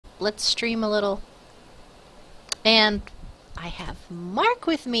let's stream a little. And I have Mark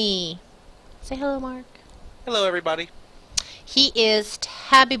with me. Say hello, Mark. Hello, everybody. He is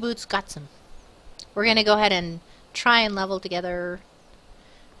Tabby Boots Gottsum. We're going to go ahead and try and level together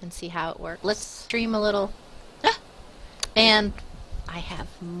and see how it works. Let's stream a little. Ah! And I have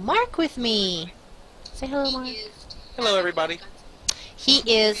Mark with me. Say hello, Mark. Hello, everybody. He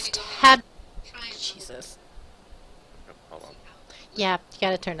is Tab... Jesus. Oh, hold on. Yeah, you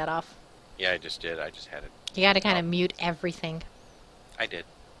gotta turn that off. Yeah, I just did. I just had it. You gotta kind of mute everything. I did.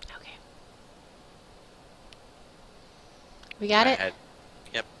 Okay. We got it?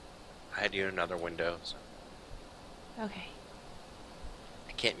 Yep. I had you in another window, so Okay.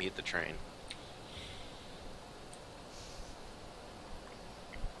 I can't mute the train.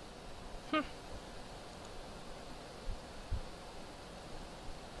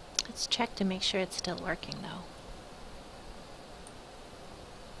 Let's check to make sure it's still working, though.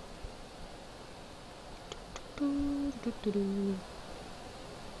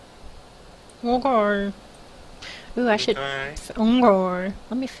 Okay. Ooh, I should... Okay. Okay.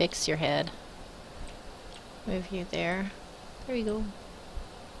 Let me fix your head. Move you there. There we go.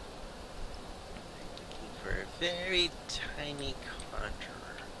 For a very tiny conjurer.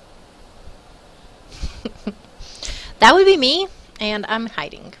 That would be me, and I'm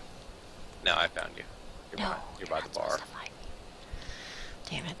hiding. No, I found you. You're by the not bar. supposed to find me.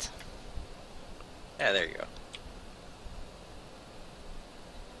 Damn it. Yeah, there you go.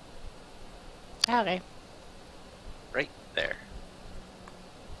 Okay. Right there.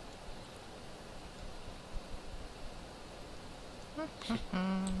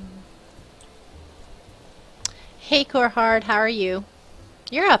 Hey, Corhard, how are you?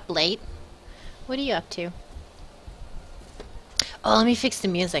 You're up late. What are you up to? Oh, let me fix the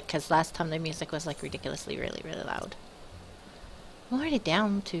music, because last time the music was like ridiculously really, really loud. I'm already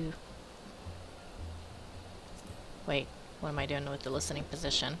down to... Wait, what am I doing with the listening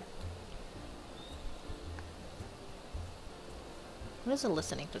position? What is the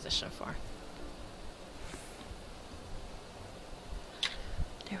listening position for?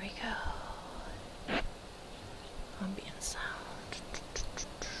 There we go. Ambient sound.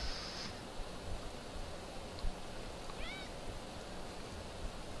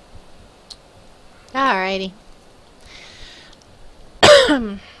 Alrighty.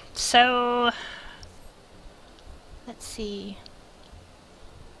 So, let's see.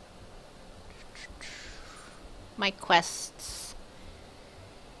 My quests.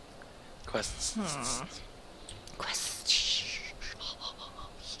 Quests. Quests.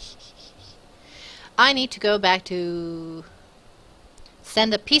 I need to go back to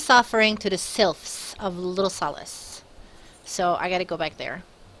send a peace offering to the sylphs of Little Solace. So I gotta go back there.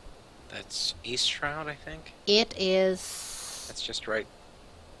 That's East Shroud, I think. It is... That's just right.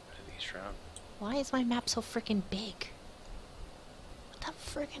 East Shroud. Why is my map so freaking big? What the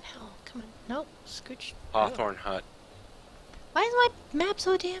freaking hell? Come on. Nope. Scooch. Hawthorne Hut. Why is my map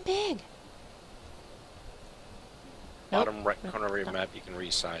so damn big? Nope. Bottom right corner of your map, you can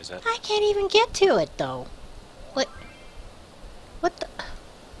resize it. I can't even get to it, though. What? What the...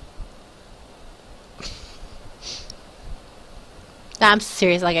 Nah, I'm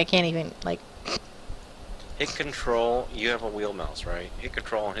serious. Like, I can't even, like... Hit control. You have a wheel mouse, right? Hit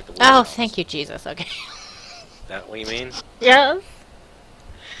control and hit the wheel Oh, mouse. thank you, Jesus. Okay. That what you mean? Yes.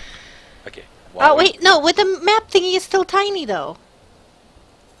 Okay. Oh, wait. No, with the map thingy is still tiny, though.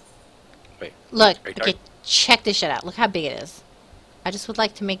 Wait. Look. Are you Okay, talking- check this shit out. Look how big it is. I just would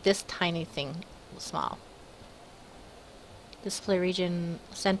like to make this tiny thing small. Display region,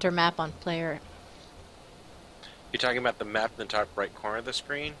 center map on player. You're talking about the map in the top right corner of the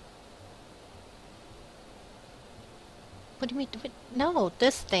screen? What do you mean? No,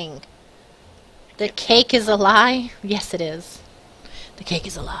 this thing. The cake is a lie? Yes, it is. The cake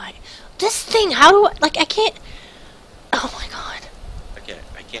is a lie. This thing, how do I... Like, I can't... Oh my god. Okay,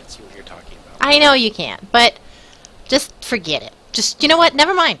 I can't see what you're talking about. I know you can't, but just forget it. Just, you know what?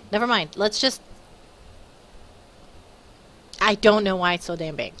 Never mind. Never mind. Let's just... I don't know why it's so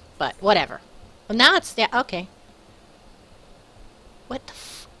damn big, but whatever. Well, now it's... Yeah, okay. What the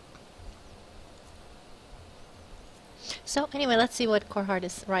f... So, anyway, let's see what Corhard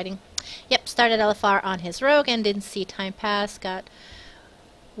is writing. Yep, started LFR on his rogue and didn't see time pass. Got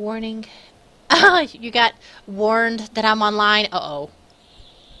warning. You got warned that I'm online. Uh-oh.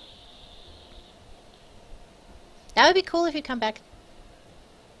 That would be cool if you come back.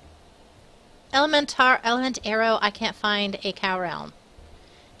 Element Arrow, I can't find a cow realm.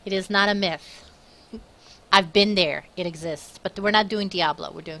 It is not a myth. I've been there. It exists. But we're not doing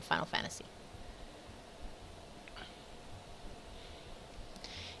Diablo. We're doing Final Fantasy.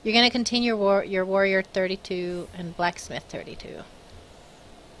 You're gonna continue your warrior 32 and blacksmith 32.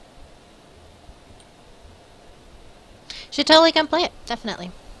 Should totally come play it,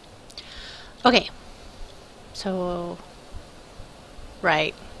 definitely. Okay. So,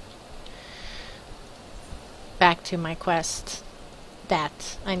 right. Back to my quest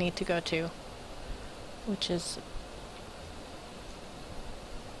that I need to go to, which is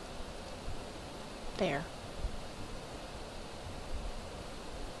there.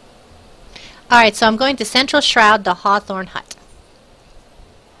 Alright, so I'm going to Central Shroud, the Hawthorne Hut.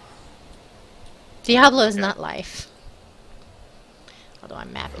 Diablo is not life. Although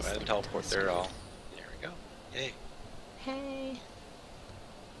I'm map is teleport there all. There we go. Yay. Hey.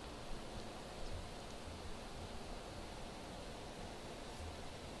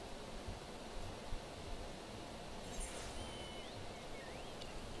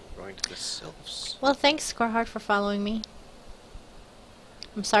 Going to the Sylphs. Well, thanks, Scoreheart, for following me.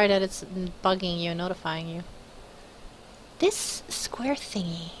 I'm sorry that it's bugging you, notifying you. This square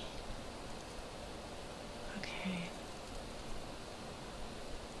thingy. Okay.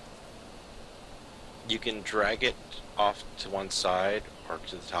 You can drag it off to one side or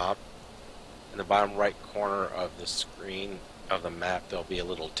to the top. In the bottom right corner of the screen of the map, there'll be a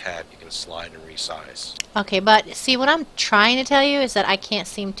little tab you can slide and resize. Okay, but see, what I'm trying to tell you is that I can't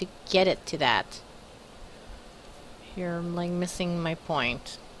seem to get it to that. You're, like, missing my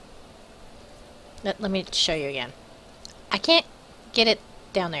point. Let me show you again. I can't get it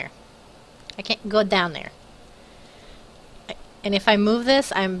down there. I can't go down there. And if I move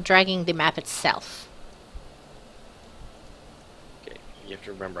this, I'm dragging the map itself. Okay, you have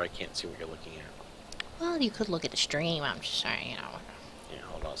to remember I can't see what you're looking at. Well, you could look at the stream, I'm just saying, you know. Yeah,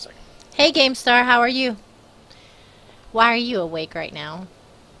 hold on a second. Hey, GameStar, how are you? Why are you awake right now?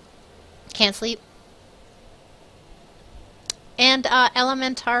 Can't sleep? And,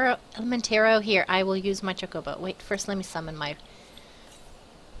 Elementaro here. I will use my Chocobo. Wait, first let me summon my...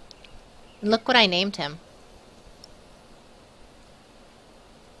 Look what I named him.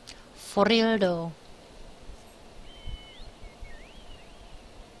 Forildo.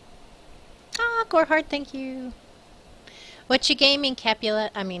 Ah, Goreheart, thank you. What you gaming,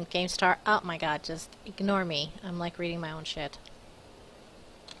 Capulet? I mean, GameStar. Oh my god, just ignore me. I'm like reading my own shit.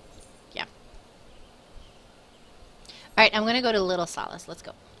 Yeah. Alright, I'm gonna go to Little Solace. Let's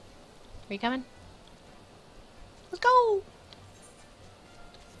go. Are you coming? Let's go!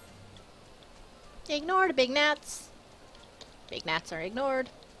 Ignore the big gnats. Big gnats are ignored.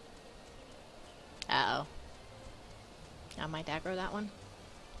 Uh-oh. I might aggro that one.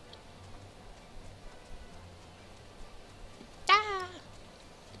 Ah!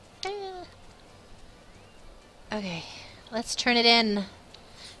 Ah! Okay, let's turn it in.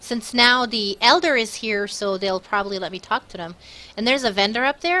 Since now the Elder is here, so they'll probably let me talk to them. And there's a vendor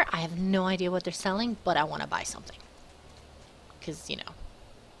up there. I have no idea what they're selling, but I want to buy something. Because, you know,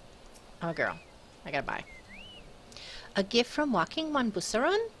 I'm a girl. I gotta buy. A gift from Walking One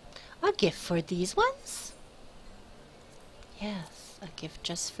Bussaron? A gift for these ones? Yes, a gift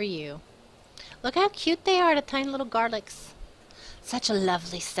just for you. Look how cute they are, the tiny little garlics. Such a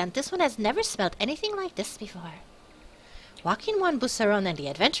lovely scent. This one has never smelled anything like this before. Walking One Bussaron and the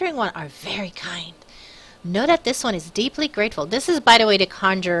Adventuring One are very kind. Know that this one is deeply grateful. This is, by the way, the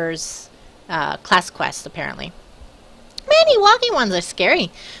Conjurer's class quest, apparently. Many walking ones are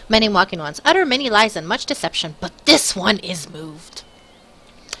scary. Many walking ones utter many lies and much deception, but this one is moved.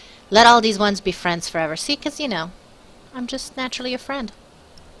 Let all these ones be friends forever. See, because, you know, I'm just naturally a friend.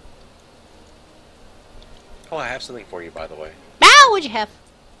 Oh, I have something for you, by the way. Ah, what'd you have?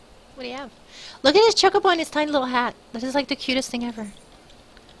 What do you have? Look at his Chocobo and his tiny little hat. That is like the cutest thing ever.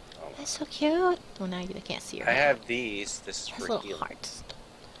 Oh, That's so cute. Oh, now you can't see your I hat. have these. This is It has for little healing. hearts.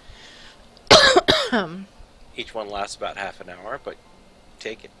 Each one lasts about half an hour, but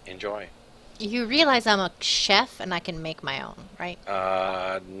take it. Enjoy. You realize I'm a chef and I can make my own, right?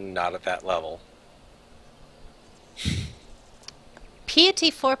 Not at that level. Piety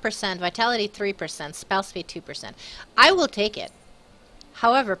 4%, Vitality 3%, Spell Speed 2%. I will take it.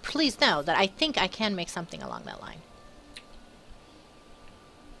 However, please know that I think I can make something along that line.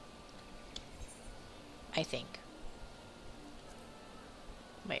 I think.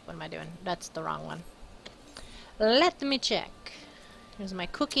 Wait, what am I doing? That's the wrong one. Let me check. Here's my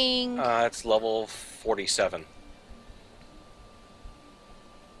cooking. It's level 47.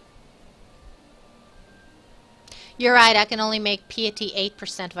 You're right, I can only make Piety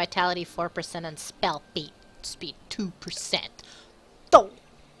 8%, Vitality 4%, and Spell Speed 2%. Oh.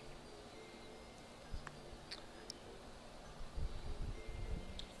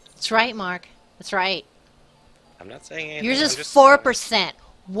 That's right, Mark. That's right. I'm not saying anything. Yours I'm is just 4%.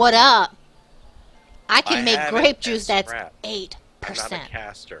 What up? I can I make have grape it juice as that's scrap. 8%. I'm not a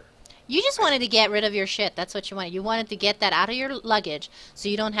caster. You just wanted to get rid of your shit. That's what you wanted. You wanted to get that out of your luggage so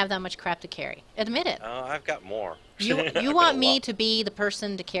you don't have that much crap to carry. Admit it. I've got more. You I've got want a me lot. to be the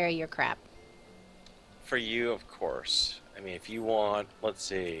person to carry your crap. For you, of course. I mean, if you want, let's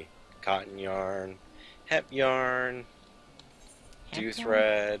see, cotton yarn, hemp yarn, Hemp dew yarn?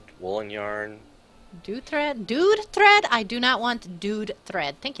 thread, woolen yarn. Dude thread? Dude thread? I do not want dude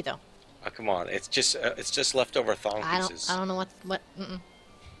thread. Thank you though. Oh, come on, it's just leftover thong pieces. I don't know what.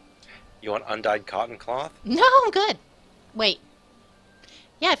 You want undyed cotton cloth? No, I'm good. Wait.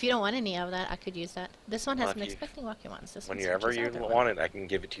 Yeah, if you don't want any of that, I could use that. This one has Well, been if you- expecting walking ones. This Whenever one's you other one. want it, I can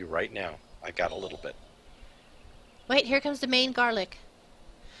give it to you right now. I got a little bit. Wait, here comes the main garlic.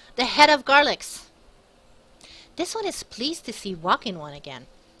 The head of garlics. This one is pleased to see walking one again.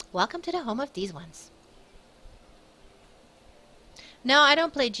 Welcome to the home of these ones. No, I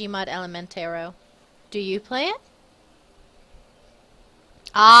don't play Gmod Elementaro. Do you play it?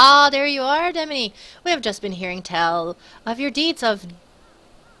 Ah, there you are, Demony. We have just been hearing tell of your deeds of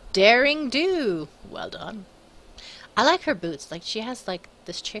daring do. Well done. I like her boots. Like, she has, like,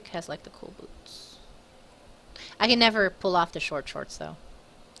 this chick has, like, the cool boots. I can never pull off the short shorts, though.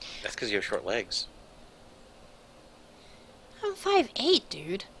 That's because you have short legs. I'm 5'8",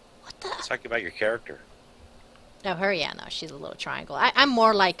 dude. What the? Let's talk about your character. Oh, her, yeah, no, she's a little triangle. I'm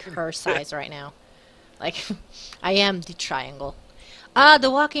more like her size right now. Like, I am the triangle. Ah,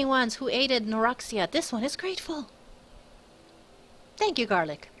 the walking ones who aided Noroxia. This one is grateful. Thank you,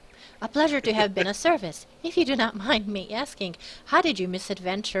 Garlic. A pleasure to have been of service. If you do not mind me asking, how did your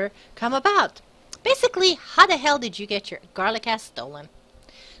misadventure come about? Basically, how the hell did you get your garlic ass stolen?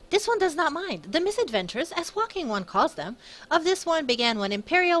 This one does not mind. The misadventures, as Walking One calls them, of this one began when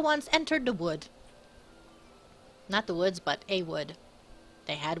Imperial ones entered the wood. Not the woods, but a wood.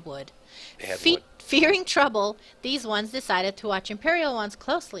 They had wood. They had wood. Fearing trouble, these ones decided to watch Imperial ones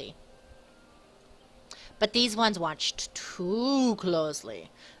closely. But these ones watched too closely.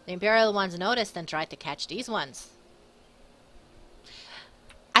 The Imperial ones noticed and tried to catch these ones.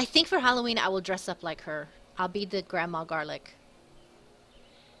 I think for Halloween I will dress up like her. I'll be the Grandma Garlic.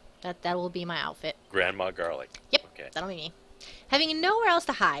 That will be my outfit. Grandma Garlic. Yep, Okay. that'll be me. Having nowhere else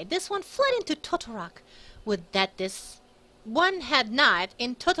to hide, this one fled into Totorak. Would that this one had not,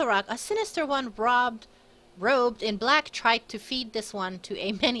 in Totorak, a sinister one robed in black tried to feed this one to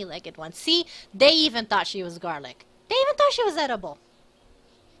a many-legged one. See, they even thought she was garlic. They even thought she was edible.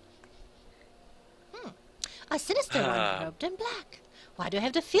 A sinister one robed in black. Why do I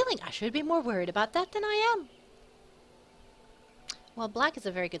have the feeling I should be more worried about that than I am? Well, black is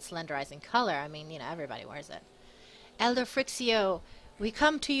a very good slenderizing color. I mean, you know, everybody wears it. Elder Frixio, we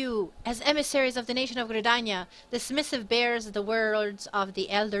come to you as emissaries of the nation of Gridania. This missive bears the words of the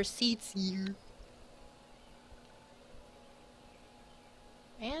Elder Seedseer.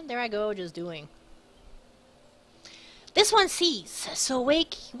 And there I go, just doing. This one sees, so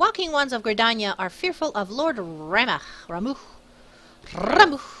walking ones of Gridania are fearful of Lord Ramuh.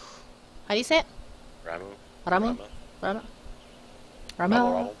 How do you say it? Ramu.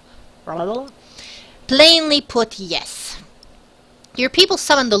 Ramu. Plainly put, yes. Your people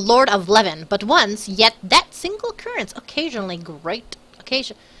summoned the Lord of Levin, but once, yet that single occurrence occasioned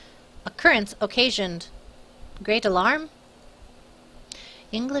great alarm.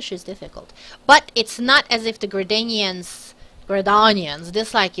 English is difficult. But it's not as if the Gridanians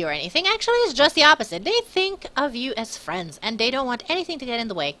dislike you or anything. Actually, it's just the opposite. They think of you as friends, and they don't want anything to get in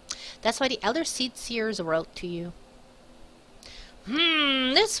the way. That's why the Elder Seedseers wrote to you.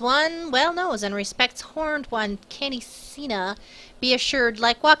 This one well knows and respects horned one Canicina. Be assured,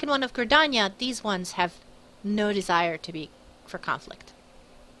 like walking one of Gridania, these ones have no desire to be for conflict.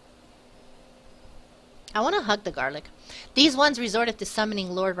 I want to hug the garlic. These ones resorted to summoning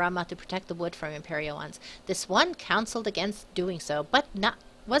Lord Rama to protect the wood from Imperial ones. This one counseled against doing so, but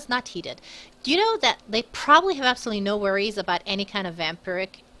was not heeded. Do you know that they probably have absolutely no worries about any kind of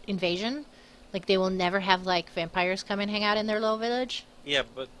vampiric invasion? Like, they will never have, like, vampires come and hang out in their little village? Yeah,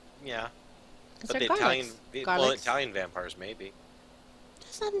 but yeah. Because But they're the garlics. Italian vampires maybe.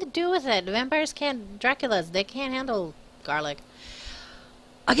 There's nothing to do with it. Vampires can't... Draculas, they can't handle garlic.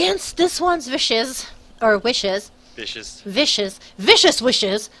 Against this one's wishes, vicious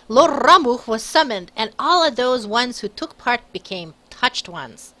wishes, Lord Ramuh was summoned, and all of those ones who took part became touched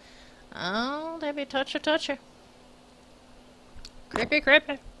ones. Oh, there be toucher.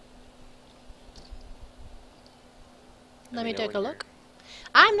 Creepy. Let me take a look.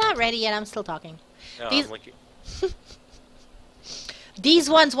 I'm not ready yet, I'm still talking. No, These- I'm looking. These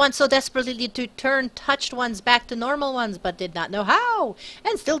ones want so desperately to turn touched ones back to normal ones, but did not know how,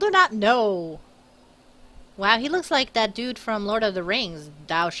 and still do not know. Wow, he looks like that dude from Lord of the Rings,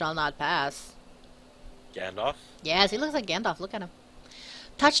 Thou Shall Not Pass. Gandalf? Yes, he looks like Gandalf, look at him.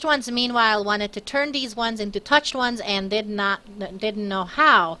 Touched ones, meanwhile, wanted to turn these ones into touched ones and didn't know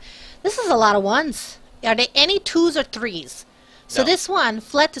how. This is a lot of ones. Are they any 2s or 3s? So No. this one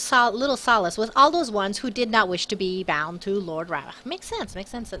fled to Little Solace with all those ones who did not wish to be bound to Lord Ravach. Makes sense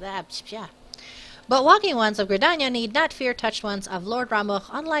yeah. But walking ones of Gridania need not fear touched ones of Lord Ramuh.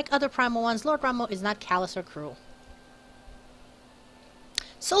 Unlike other primal ones, Lord Ramuh is not callous or cruel.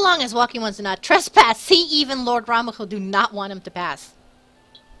 So long as walking ones do not trespass, see even Lord Ramuh do not want him to pass.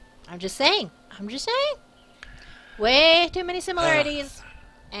 I'm just saying. Way too many similarities.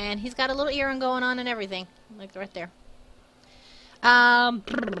 And he's got a little earring going on and everything. Like right there.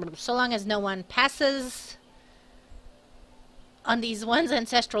 So long as no one passes on these ones'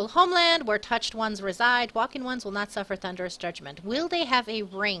 ancestral homeland where touched ones reside, walking ones will not suffer thunderous judgment. Will they have a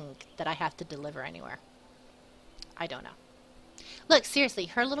ring that I have to deliver anywhere? I don't know. Look, seriously,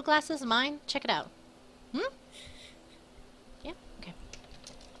 her little glasses, mine, check it out. Yeah, okay.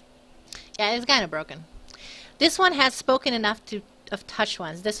 Yeah, it's kind of broken. This one has spoken enough of touched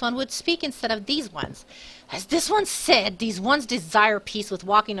ones. This one would speak instead of these ones. As this one said, these ones desire peace with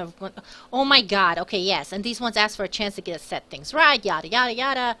walking of... Oh my god, okay, yes. And these ones ask for a chance to set things right, yada, yada,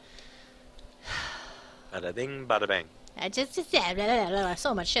 yada. Bada ding, bada bang.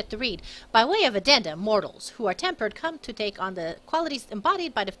 So much shit to read. By way of addendum, mortals who are tempered come to take on the qualities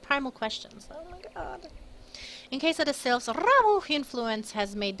embodied by the primal questions. Oh my god. In case of the sylphs, Ramuh influence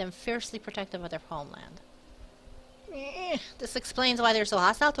has made them fiercely protective of their homeland. This explains why they're so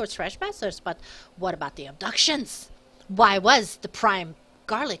hostile towards trespassers, but what about the abductions? Why was the prime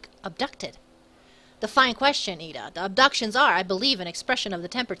garlic abducted? The fine question, Ida. The abductions are, I believe, an expression of the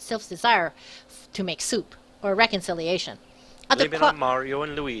tempered sylph's desire to make soup, or reconciliation. Blaming on Mario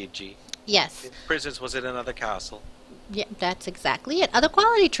and Luigi. Yes. In prisons was in another castle. Yeah, that's exactly it. Other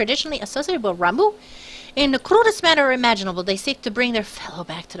quality traditionally associated with Ramuh, in the crudest manner imaginable, they seek to bring their fellow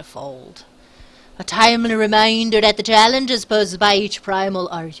back to the fold. A timely reminder that the challenges posed by each primal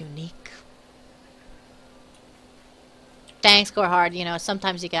are unique. Thanks, Gorhard. You know,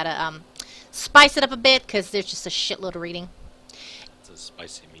 sometimes you gotta spice it up a bit, because there's just a shitload of reading. It's a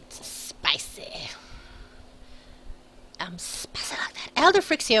spicy meat. Spicy. Spicy like that. Elder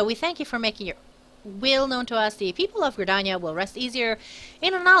Frixio, we thank you for making your will known to us. The people of Gridania will rest easier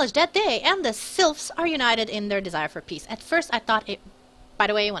in the knowledge that they and the sylphs are united in their desire for peace. At first, I thought it... By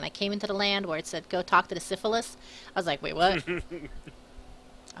the way, when I came into the land where it said, go talk to the syphilis, I was like, wait, what?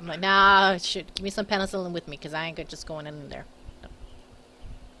 I'm like, nah, shit, give me some penicillin with me, because I ain't just going in there. No.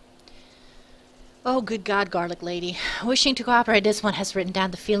 Oh, good God, Garlic Lady. Wishing to cooperate, this one has written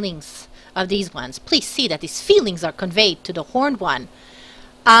down the feelings of these ones. Please see that these feelings are conveyed to the horned one.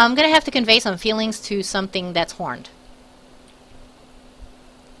 I'm going to have to convey some feelings to something that's horned.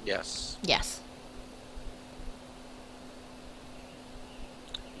 Yes. Yes.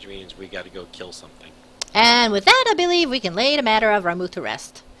 Which means we gotta go kill something. And with that, I believe we can lay the matter of Ramuh to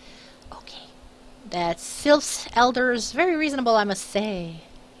rest. Okay. That's Sylph's elders. Very reasonable, I must say.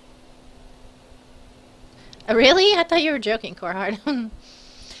 Really? I thought you were joking, Korhard.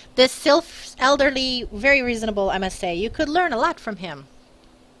 This Sylph's elderly, very reasonable, I must say. You could learn a lot from him.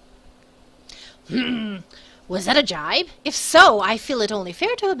 Was that a jibe? If so, I feel it only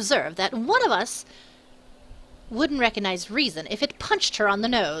fair to observe that one of us wouldn't recognize reason if it punched her on the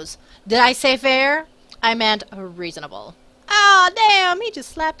nose. Did I say fair? I meant reasonable. Ah, oh, damn, he just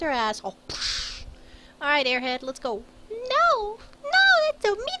slapped her ass. Oh, psh. All right, airhead, let's go. No, that's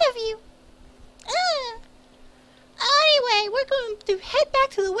so mean of you. Anyway, we're going to head back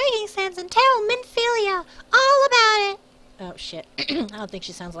to the waiting sands and tell Minfilia all about it. Oh, shit. I don't think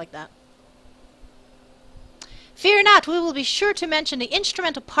she sounds like that. Fear not, we will be sure to mention the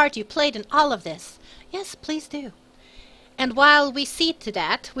instrumental part you played in all of this. Yes, please do. And while we see to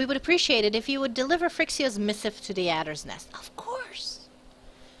that, we would appreciate it if you would deliver Frixio's missive to the Adder's Nest. Of course.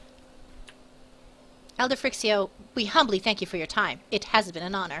 Elder Frixio, we humbly thank you for your time. It has been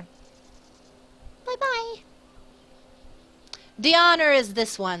an honor. Bye-bye. The honor is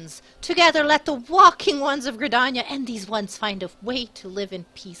this one's. Together let the walking ones of Gridania and these ones find a way to live in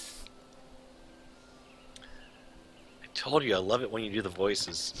peace. I told you, I love it when you do the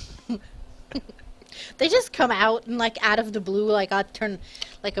voices. They just come out and like out of the blue, like I'll turn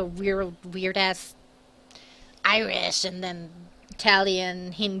like a weird ass Irish and then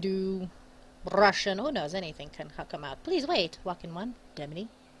Italian, Hindu, Russian. Who knows? Anything can come out. Please wait, walking one, Demony.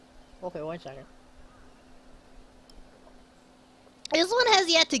 Okay, 1 second. This one has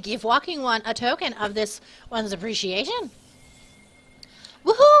yet to give Walking One a token of this one's appreciation.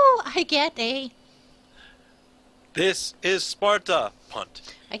 Woohoo! I get a This is Sparta. Punt.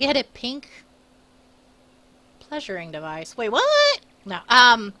 pink pleasuring device. Wait, what? No.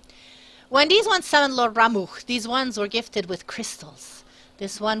 When these ones summoned Lord Ramuh, these ones were gifted with crystals.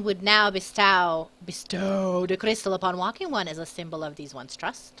 This one would now bestow the crystal upon Walking One as a symbol of these ones'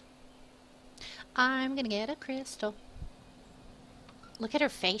 trust. I'm gonna get a crystal. Look at her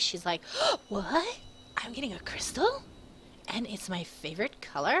face. She's like, what? I'm getting a crystal? And it's my favorite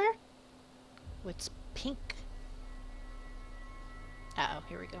color? It's pink. Uh-oh,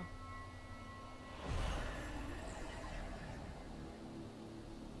 here we go.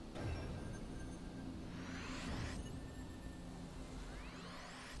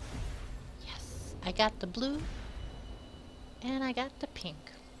 Yes, I got the blue. And I got the pink.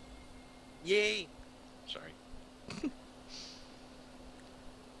 Yay! Sorry.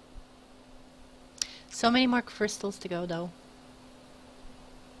 So many more crystals to go, though.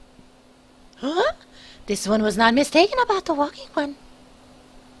 Huh? This one was not mistaken about the Walking One.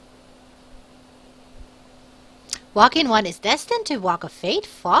 Walking One is destined to walk a fate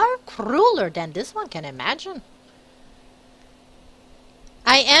far crueler than this one can imagine.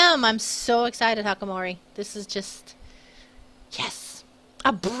 I'm so excited, Hakamori. This is just... Yes!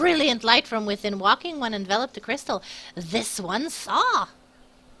 A brilliant light from within Walking One enveloped the crystal. This one saw.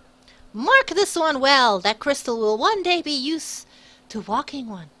 Mark this one well. That crystal will one day be used to Walking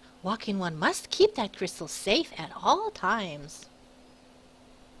One. Walking One must keep that crystal safe at all times.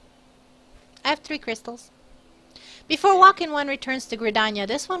 I have 3 crystals. Before Walking One returns to Gridania,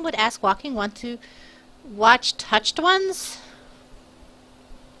 this one would ask Walking One to watch touched ones.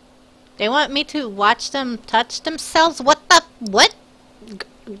 They want me to watch them touch themselves? What the... What?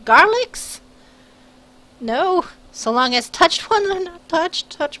 Garlics? No. So long as touched ones are not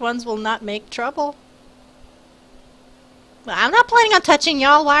touched ones will not make trouble. Well, I'm not planning on touching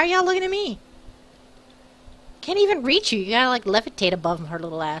y'all. Why are y'all looking at me? Can't even reach you. You gotta like levitate above her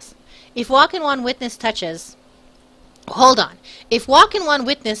little ass. If Walking One witness touches... Hold on. If Walking One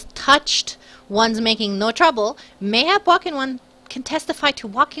witness touched ones making no trouble, mayhap Walking One can testify to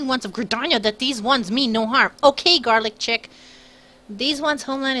Walking Ones of Gridania that these ones mean no harm. Okay, garlic chick. These ones'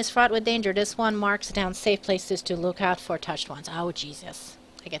 homeland is fraught with danger. This one marks down safe places to look out for touched ones. Oh, Jesus.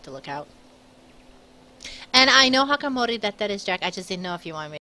 I get to look out. And I know, Hakamori, that is Jack. I just didn't know if you wanted me